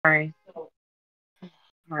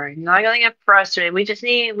Alright, not gonna get frustrated. We just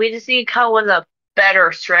need to come up with a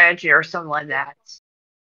better strategy or something like that.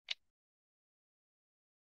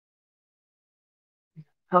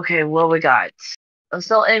 Okay, what we got?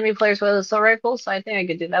 Assault enemy players with assault rifles. I think I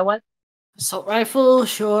could do that one. Assault rifle,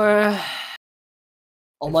 sure.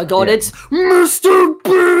 Oh my god, it's Mr.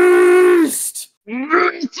 Beast!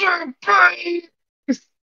 Mr. Beast!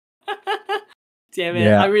 Damn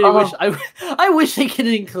it! I really wish I wish they could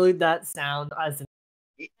include that sound as.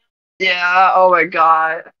 Yeah. Oh my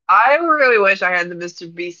god. I really wish I had the Mr.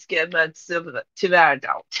 Beast skin, but too bad I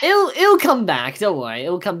don't. It'll come back. Don't worry.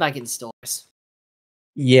 It'll come back in stores.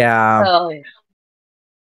 Yeah. Oh yeah.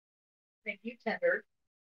 Thank you, Tender.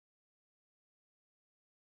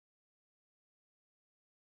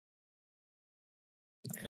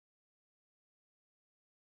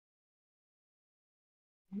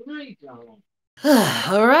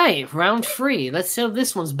 All right, round 3. Let's see if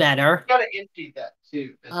this one's better. Gotta empty that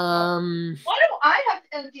too. Why do I have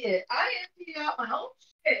to empty it? I emptied out my whole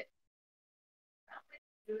shit.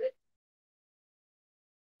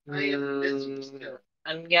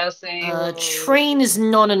 I'm guessing. Train is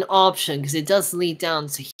not an option because it does lead down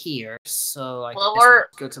to here. So I guess we'll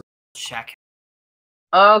go to check.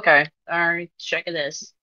 Oh, okay. Alright, check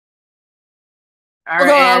this.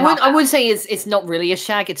 Although I would say it's not really a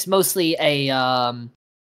shack. It's mostly a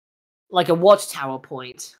like a watchtower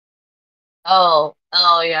point. Oh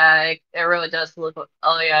yeah, it really does look.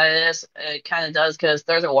 Oh yeah, it is. It kind of does because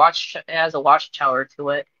there's a watch. It has a watchtower to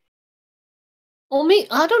it. Well,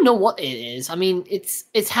 I don't know what it is. I mean,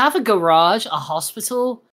 it's half a garage, a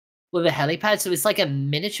hospital with a helipad, so it's like a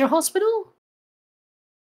miniature hospital.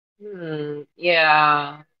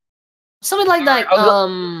 Yeah. Something like that.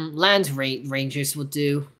 Land Rangers would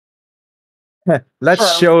do.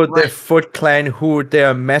 Let's show the Foot Clan who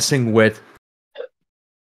they're messing with.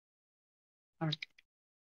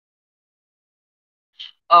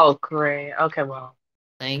 Oh, great. Okay, well.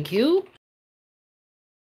 Thank you.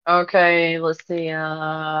 Okay, let's see.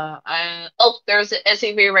 There's an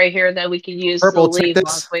SUV right here that we can use Purple, to leave take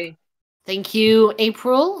once this. we. Thank you,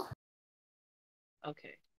 April.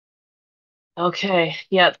 Okay. Okay.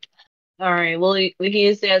 Yep. All right. Well, we can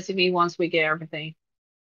use the SUV once we get everything.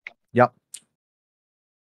 Yep.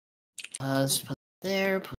 Let's put it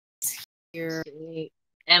there. Put this here.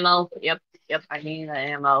 Ammo. Yep. I need the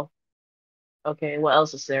ammo. Okay. What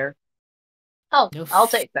else is there? Oh, I'll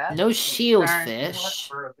take that. No shield fish.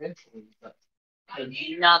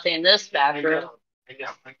 Nothing in this bathroom.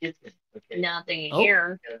 Nothing in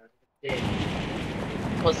here.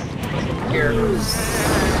 What's here?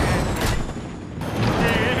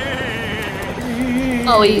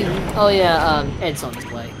 Oh yeah. Ed's on his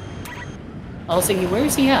way. I was thinking, where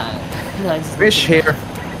is he at? Fish here.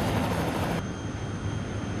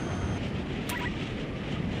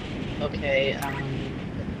 Okay.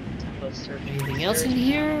 Anything else in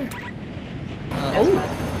here?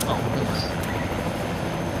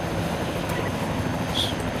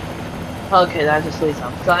 Okay, that just leads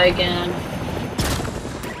outside again.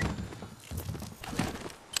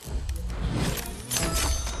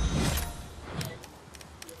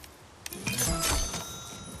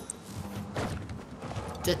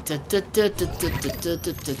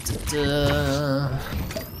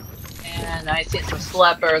 And I see some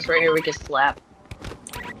slap barrels right here we can slap.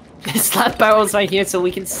 Slap barrels right here so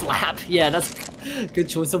we can slap. Yeah, that's a good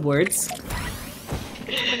choice of words.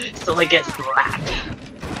 So we get slapped.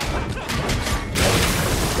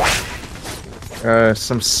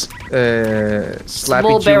 Some slappy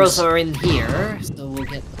Small juice. barrels are in here, so we'll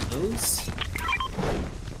get those.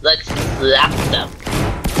 Let's slap them.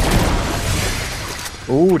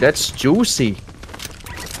 Ooh, that's juicy.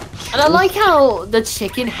 And I like how the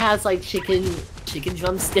chicken has like chicken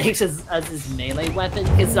drumsticks as his melee weapon,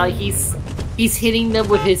 because like he's hitting them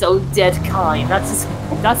with his own dead kind. That's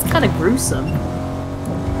kind of gruesome.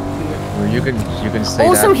 Well, you can say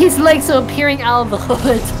also, that. his legs are appearing out of the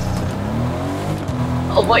hood.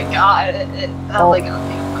 Oh my god! Oh my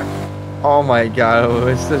god! Oh my god!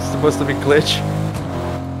 Is this supposed to be glitch?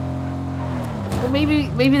 Well,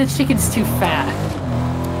 maybe the chicken's too fat.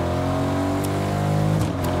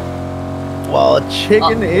 Well,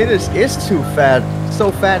 chicken is too fat.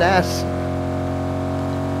 So fat ass.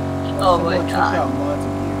 Oh my god!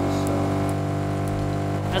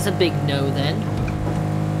 That's a big no then.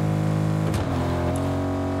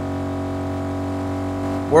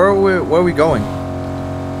 Where are we going?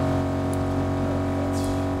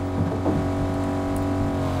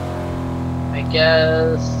 I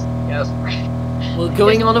guess. We're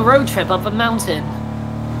going on a road trip up a mountain.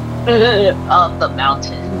 Up the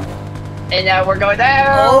mountain. And now we're going there.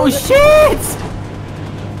 Oh shit!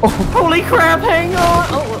 Holy crap, hang on!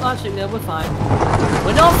 Oh, well, actually, no, we're fine.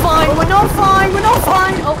 We're not fine, we're not fine, we're not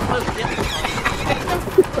fine! Oh, yeah, we're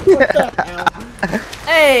fine.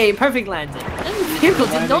 Hey, perfect landing. And the vehicle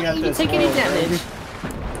did not even take any damage.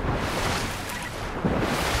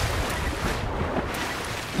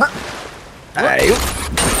 Hey,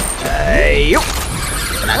 hey,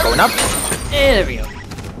 not going up. There we go.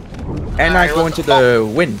 And I go into the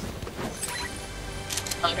wind.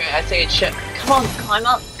 Okay, I take a chip. Come on, climb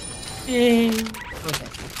up. Okay.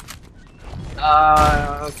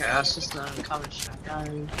 Okay, that's just a common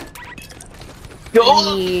shotgun.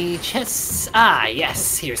 Go! Any chests? Ah,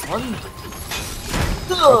 yes, here's one.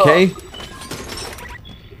 Okay.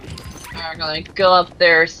 I'm gonna go up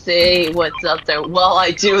there, see what's up there while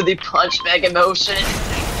I do the punch mega motion.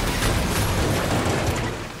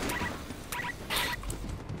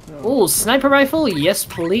 Oh, sniper rifle? Yes,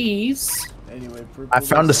 please. Anyway, I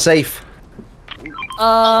found the safe.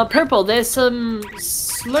 Purple, there's some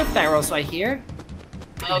slurp barrels right here.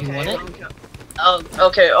 Okay. Oh,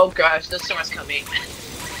 okay. Oh gosh, the storm's coming.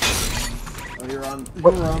 Oh, you're on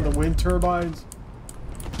the wind turbines?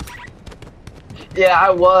 Yeah, I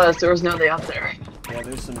was. There was nobody up there. Yeah,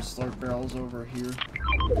 there's some slurp barrels over here.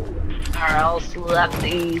 Alright, I'll slap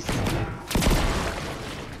these.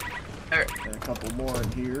 And a couple more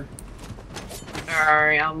in here.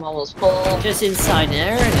 Alright, I'm almost full. Just inside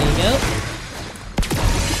there, there you go.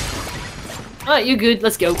 Alright, you're good,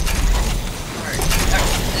 let's go. Alright,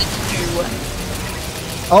 let's do.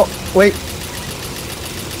 Oh, wait.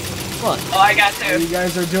 What? Oh, I got Oh, two. you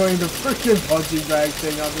guys are doing the freaking punching bag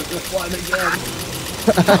thing on the zip line again.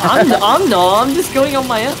 I'm not, I'm just going on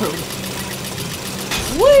my own.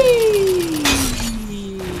 Whee!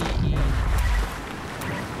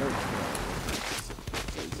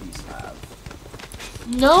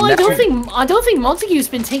 No, I don't think Montague's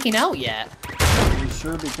been taken out yet. Are you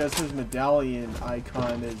sure? Because his medallion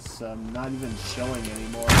icon is not even showing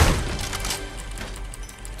anymore.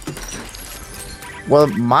 Well,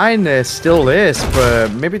 mine still is,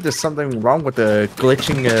 but maybe there's something wrong with the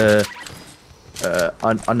glitching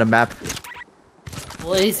on the map.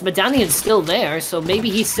 Well, his medallion's still there, so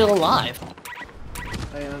maybe he's still alive.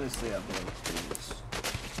 I honestly have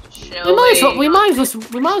no clues. We might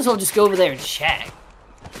as well just go over there and check.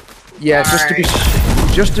 Yeah,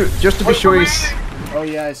 just to be sure he's. Oh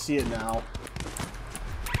yeah, I see it now.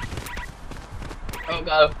 Oh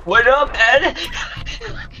god. What up, Ed?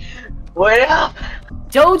 What up?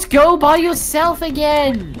 Don't go by yourself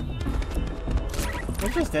again! They're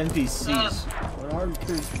just NPCs. What harm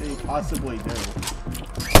could they possibly do?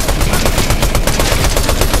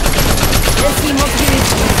 Let's see Montague is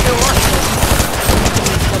still watching.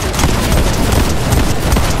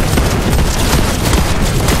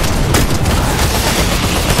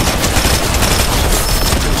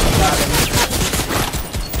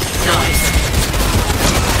 Nice.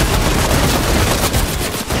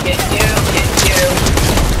 Get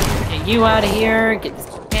you out of here, get this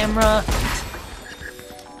camera.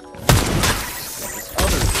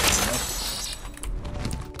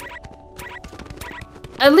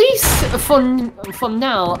 At least from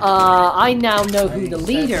now, I now know who the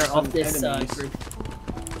leader of this group.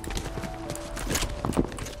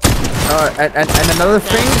 And another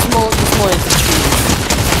thing.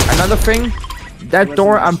 Another thing. That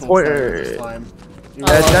door I'm pointing. By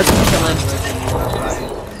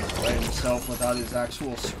himself without his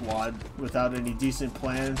actual squad, without any decent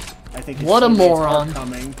plan. I think. What a moron!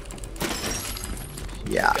 Coming.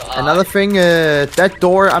 Yeah. God. Another thing. That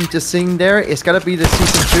door I'm just seeing there. It's gotta be the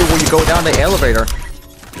season 2 where you go down the elevator.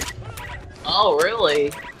 Oh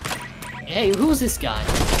really? Hey, who's this guy?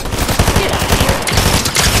 Get out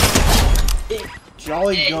of here!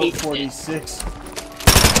 Jolly Goat 46.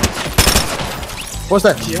 What's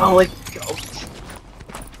that? Jolly Goat.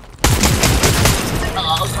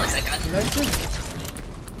 Oh, of course I got you.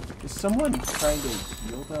 Is someone trying to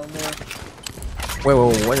heal down there? Wait,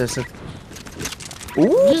 what is it?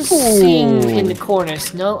 Ooh. Just seeing in the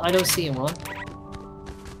corners. No, I don't see anyone.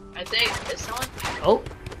 I think it's someone. Oh,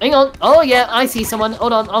 hang on. Oh yeah, I see someone.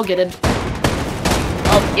 Hold on, I'll get him.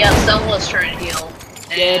 Oh yeah, someone was trying to heal,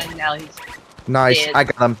 and Dead. now he's nice. dead. I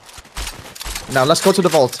got him. Now let's go to the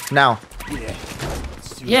vault now. Yeah.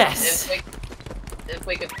 Yes. If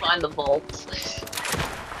we could find the vault.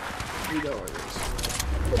 We know where it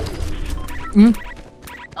is.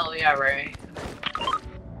 Oh yeah, right.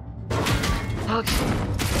 Okay.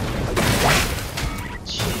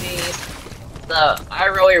 Jeez. I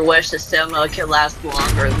really wish the cinema could last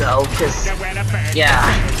longer though, cause yeah.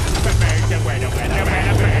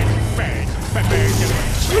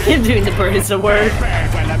 You're doing the bird is a word.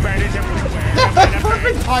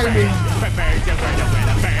 Perfect timing.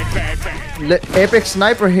 Epic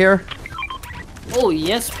sniper here. Oh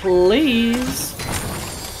yes, please.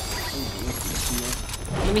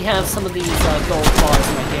 Let me have some of these gold bars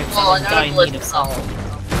right here. Oh, I'm dying in need of some.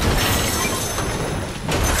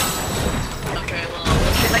 Okay, well,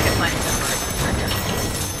 let's see if I can find some.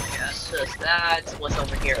 Yeah, it's just that. What's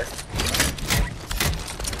over here?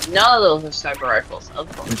 None of those are sniper rifles, of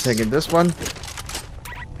course. I'm taking this one.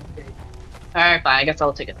 Alright, fine. I guess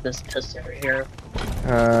I'll take this pistol over here.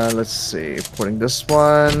 Let's see. Putting this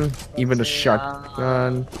one. Even the See,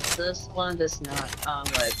 shotgun. This one does not. I'm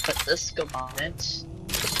gonna put this scope on it.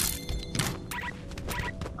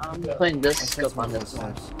 I'm putting this scope on this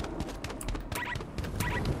one.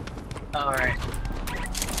 Alright.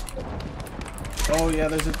 Oh yeah,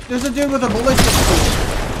 there's a dude with a ballistic shield.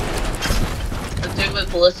 The dude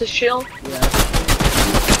with ballistic shield? Yeah.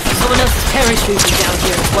 Someone else is parachuting down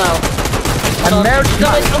here as well. American.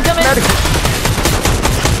 I'm coming!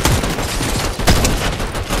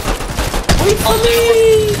 Wait for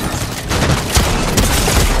me!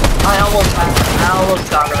 I almost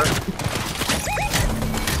got her.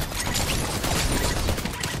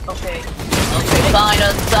 Okay. Okay, sign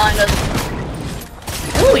us.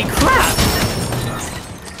 Holy crap!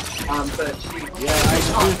 Yeah,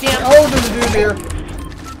 Oh, damn. oh, there's a dude here.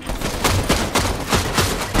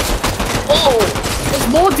 Oh! There's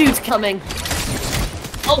more dudes coming!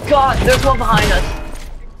 Oh god, there's one behind us.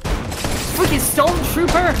 Freaking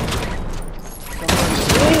stormtrooper!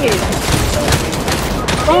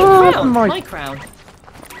 Oh Crown, my my crown.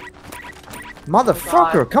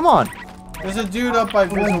 motherfucker! Come on. There's a dude up by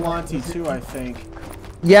Vigilante too, I think.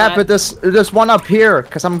 Yeah, Alright. but there's one up here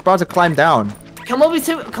because I'm about to climb down. Come over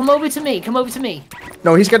to me.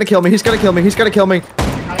 No, he's gonna kill me. He's gonna kill me.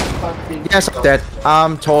 Yes, I'm dead.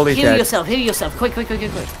 I'm totally Heal dead. yourself, quick. Okay.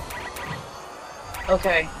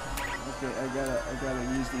 Okay, I gotta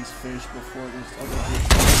use these fish before this other dude.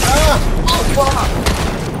 Oh fuck!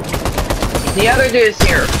 The other dude's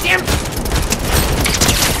here. Damn!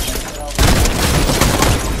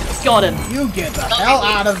 Got him. You get the hell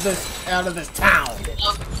out of this town.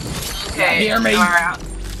 Okay. Hear me? Alright.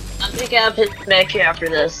 I'm picking up his mech after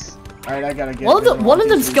this. Alright, I gotta get One of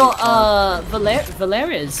them's Vigilante got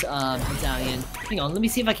Valera's medallion. Hang on, let me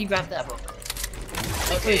see if I can grab that one.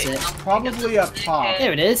 Where is it? probably up top.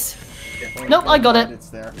 There it is. Nope, I got it. It's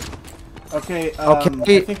there. Okay,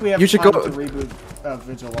 Okay, I think we have you should time go- to reboot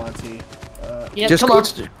Vigilante. Yep, Just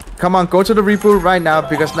come on, go to the reboot right now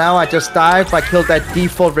because now I just died. I killed that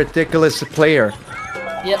default ridiculous player.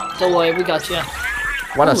 Yep, don't worry, we got you.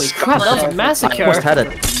 What Holy crap, that was a I massacre. almost had it.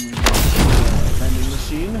 Vending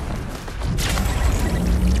machine.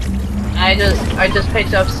 I just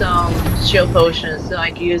picked up some shield potions so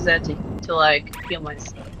I can use that to like heal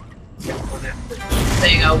myself. There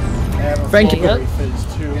you go. I have a Thank full you. Phase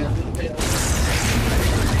 2.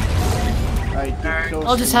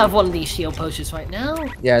 I'll just have one of these shield potions right now.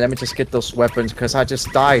 Yeah, let me just get those weapons because I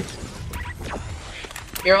just died.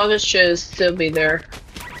 Your other should still be there.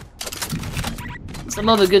 Some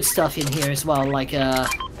other good stuff in here as well, like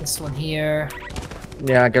this one here.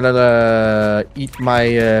 Yeah, I gotta eat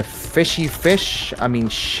my fishy fish. I mean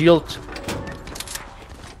shield.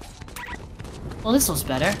 Well, this one's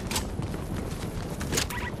better.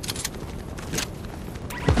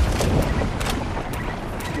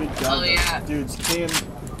 Good job. Oh, yeah. Dudes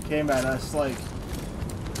came at us like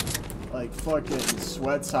fucking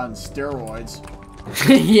sweats on steroids.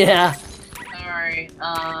 Yeah. Alright,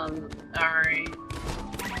 alright.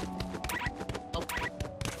 Oh.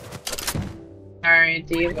 Alright,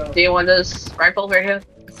 do you want this rifle right here?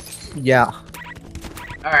 Yeah.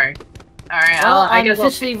 Alright. Alright, Well, I I guess I'll...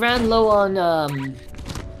 officially ran low on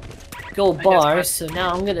gold bars, so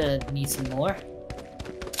now I'm gonna need some more.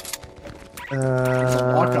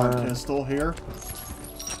 Lock-on pistol here.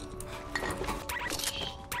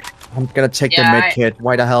 I'm gonna take Yeah, the med kit.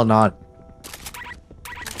 Why the hell not?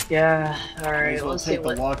 Yeah, Might alright, as well let's see take the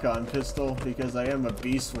what... lock-on pistol because I am a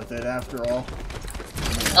beast with it after all.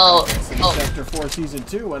 Oh, Since oh. Sector 4 Season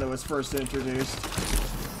 2 when it was first introduced.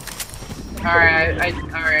 Alright,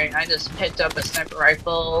 I just picked up a sniper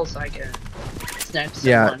rifle so I can snipe someone.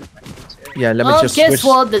 Yeah. if I need to. Yeah, let me Oh, just guess switch.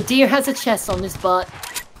 what? The deer has a chest on his butt.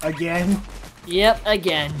 Again? Yep,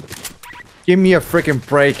 again. Give me a freaking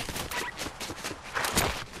break.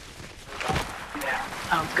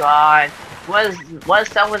 Oh god.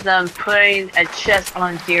 What's up with them putting a chest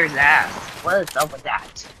on deer's ass? What is up with that?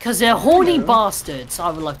 Because they're horny bastards, I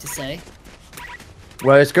would like to say.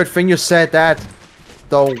 Well, it's good thing you said that.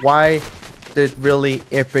 Though, why did really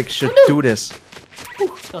Epic should Oh, no. do this? Ooh,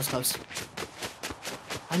 that was close.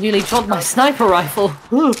 I nearly dropped my sniper rifle.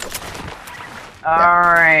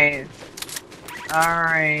 Alright.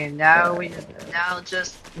 Now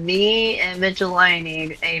just me and Vigilante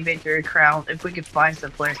need a victory crown. If we could find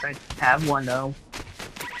some place I have one though.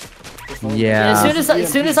 Yeah.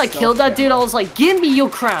 As soon as I killed that dude, I was like, "Give me your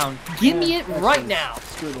crown. Give me it right now."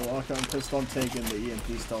 Screw the lock-on pistol. I'm taking the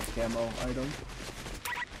EMP stealth camo item.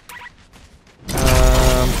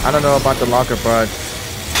 I don't know about the locker, but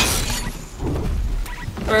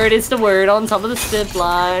Bird is the word on top of the zip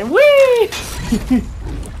line. Whee!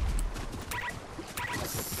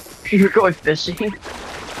 You're going fishing?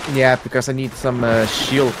 yeah, because I need some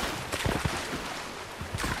shield.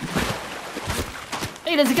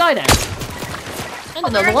 Hey, there's a guy there. And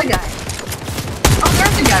another one. Guy. Oh,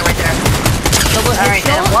 there's a guy right there. Double Alright,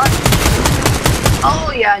 headshot. and what?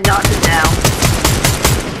 Oh yeah, I knocked it down.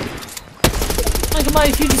 Oh, come on,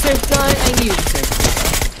 if you deserve to die, I knew you deserved to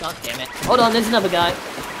die. God damn it. Hold on, there's another guy.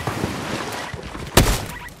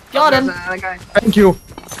 Got him. There's another guy. Thank you.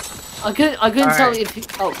 I couldn't tell Alright. if he...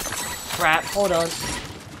 Oh, crap. Hold on.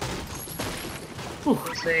 Whew.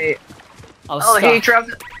 Let's see. I was Oh, he stuck. dropped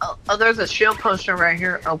it. Oh, there's a shield poster right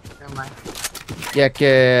here. Oh, never mind. Yeah,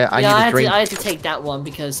 I need a drink. I had to take that one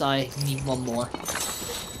because I need one more.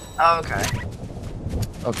 Oh, okay.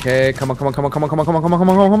 Okay, come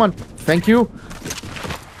on. Thank you.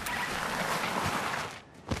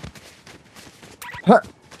 Huh.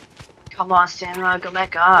 Come on, stamina, go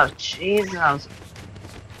back up. Jesus.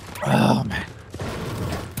 Oh man.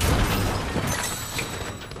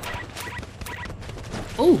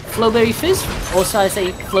 Oh, flowberry fizz. Also, I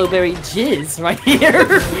say flowberry jizz right here.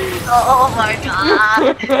 Oh my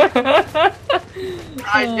god.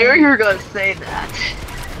 I knew you were gonna say that.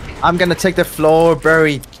 I'm gonna take the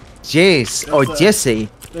flowberry Jace or Jesse.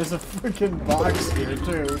 There's a freaking box here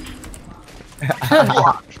too.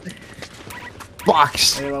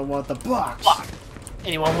 Box. Anyone want the box?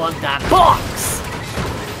 Anyone want that box?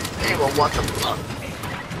 Anyone want the fuck?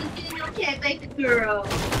 Okay, baby girl.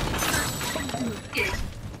 Okay.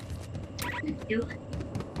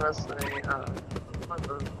 Let's say,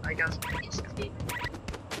 I guess.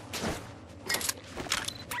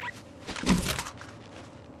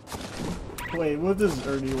 Wait, what does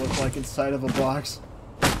Ernie look like inside of a box?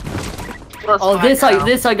 Oh, this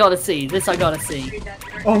I gotta see. This I gotta see.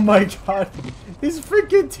 Oh my god. His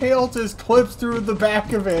freaking tail just clips through the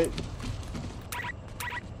back of it.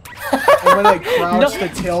 And when I crouch, the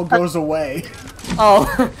tail goes away. Oh,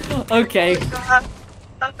 okay.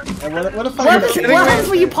 And what if I... What happens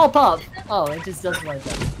when you pop up? Oh, it just does like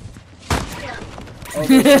that. Oh,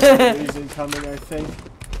 there's enemies incoming, I think.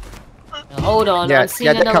 Hold on, Yeah, I'm seeing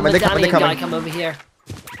yeah, they're another coming, they're coming, medallion they're guy coming. come over here.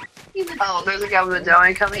 Oh, there's a guy with a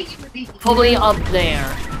medallion coming. Probably up there.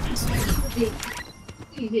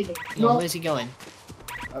 No, where's he going?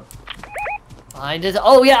 Behind it.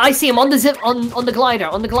 Oh yeah, I see him on the zip on the glider.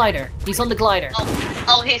 On the glider. He's on the glider.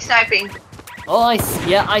 Oh, he's sniping. Oh,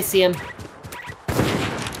 yeah, I see him.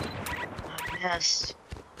 Yes.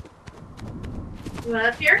 You want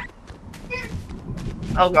up here?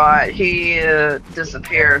 Oh god, he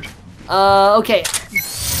disappeared. Okay.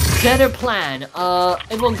 Better plan.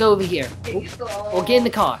 Everyone go over here. There you go. Or get in the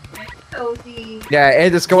car. Cozy. Yeah,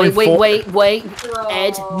 Ed is going Wait. Girl.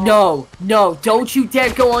 Ed, no. Don't you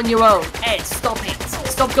dare go on your own. Ed, stop it.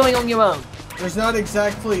 Stop going on your own. There's not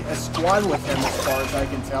exactly a squad with him as far as I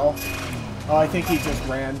can tell. Oh, I think he just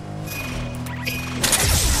ran.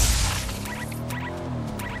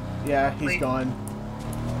 Yeah, he's gone.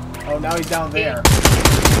 Oh, now he's down there.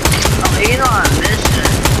 Oh, he's on a mission.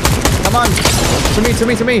 Come on.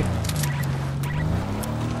 To me.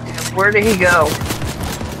 Where did he go?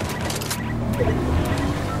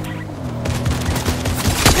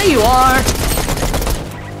 There you are.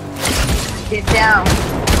 Get down.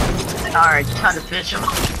 Alright, time to fish him.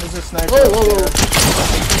 There's a sniper Whoa, up whoa, there.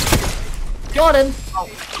 whoa. Got him. Oh,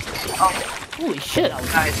 Holy shit.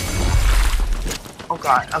 guys. Oh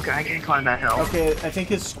god, okay, I can't climb that hill. Okay, I think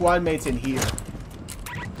his squad mate's in here.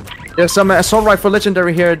 There's some assault rifle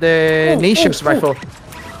legendary here, the Nations rifle.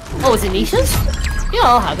 Oh, is it Nisha's? Yeah,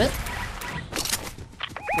 I'll have it.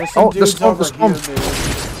 There's some Oh, the dudes storm, over the storm. here, dude.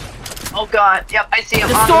 Oh god, yep, I see him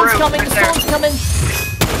The on the storm's roof. coming, right the there. storm's coming.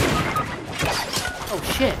 Oh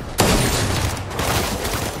shit.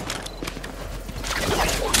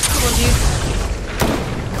 Come on, dude.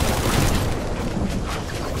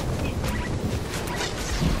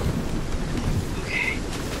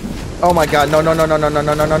 Oh my god, no. Hold on. I'll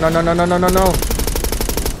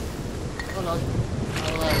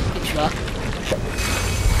get you up.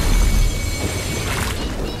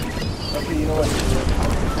 Okay, you know what?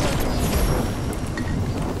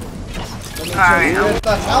 Let Alright, Get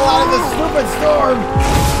the hell out of this stupid storm!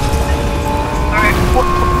 alright.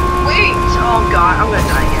 Wait! Oh god, I'm gonna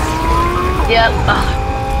die again. Yep.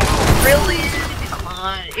 Really? Come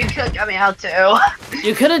on. You could got me out too.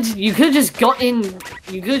 You could have just got in.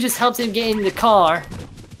 You could have just helped him get in the car.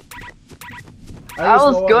 I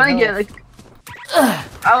was low on going to get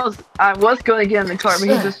health. I was going to get in the car, but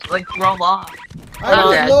he just like drove off. I I'm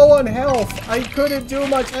was dead. low on health. I couldn't do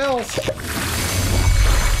much else.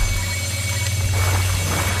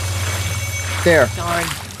 There. Darn.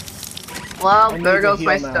 Well, I need there to goes heal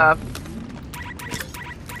my now. stuff.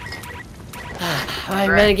 Alright,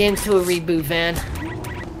 Right. metagames to a reboot van.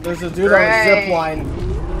 There's a dude on a Right. zip line.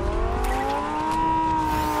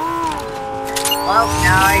 Well,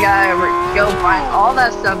 now I gotta go find all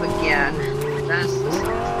that stuff again. That's the I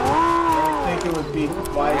think it would be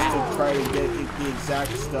wise to try to get the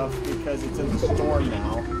exact stuff because it's in the storm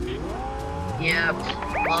now. Yep.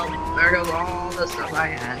 Well, there goes all the stuff I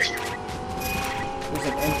had. There's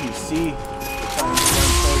an NPC trying to run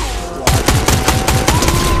towards the squad.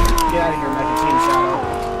 Get out of here, Mecha Team Shadow.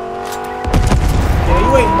 Yeah, you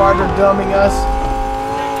ain't martyrdoming us.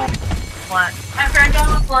 What? After I'm done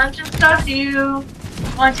with lunch and stuff, do you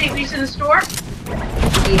want to take me to the store?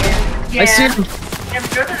 Yeah. I see him. I've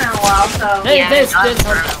driven in a while, so. Hey, Yeah, there's not there's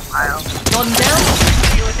for a while. gone down.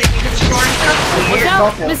 You want to take me to the store and stuff? Watch Yeah.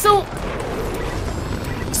 out, Careful. missile.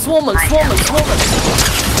 Swarming, I swarming, swarming.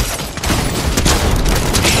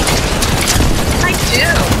 I do.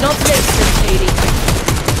 Not yet, Shady.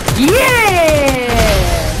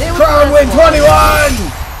 Yeah! There we Crown go. win 21!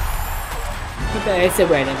 The bird's a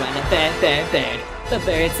word, I'm on a bird, bird, bird. The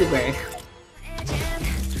bird's a word.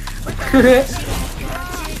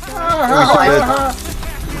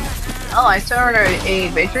 Oh, I saw her a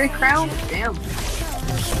victory crown? Damn.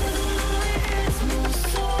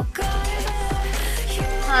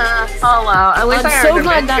 Oh wow, at least I I'm earned so a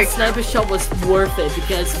glad that victory crown. sniper shot was worth it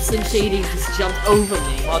because Sin Shady just jumped over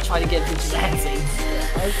me while trying to get Vigilante.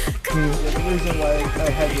 The reason why I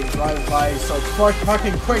had to drive by so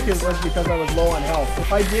fucking quick is was because I was low on health.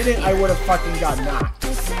 If I didn't, I would have fucking got knocked.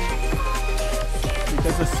 Because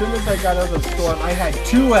as soon as I got out of the storm, I had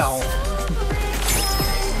 2 health.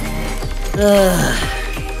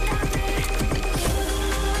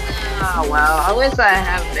 Oh wow, at least I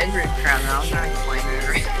have a victory crown now. I'm not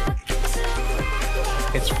complaining.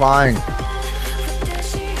 It's fine.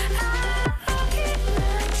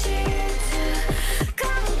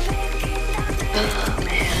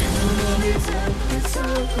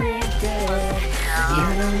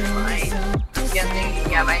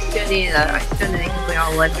 Yeah, but I still need to complete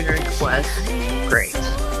all legendary quests. Great.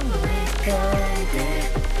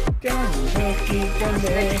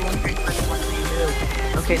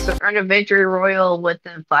 Okay, so earn a victory royal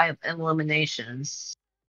within 5 eliminations.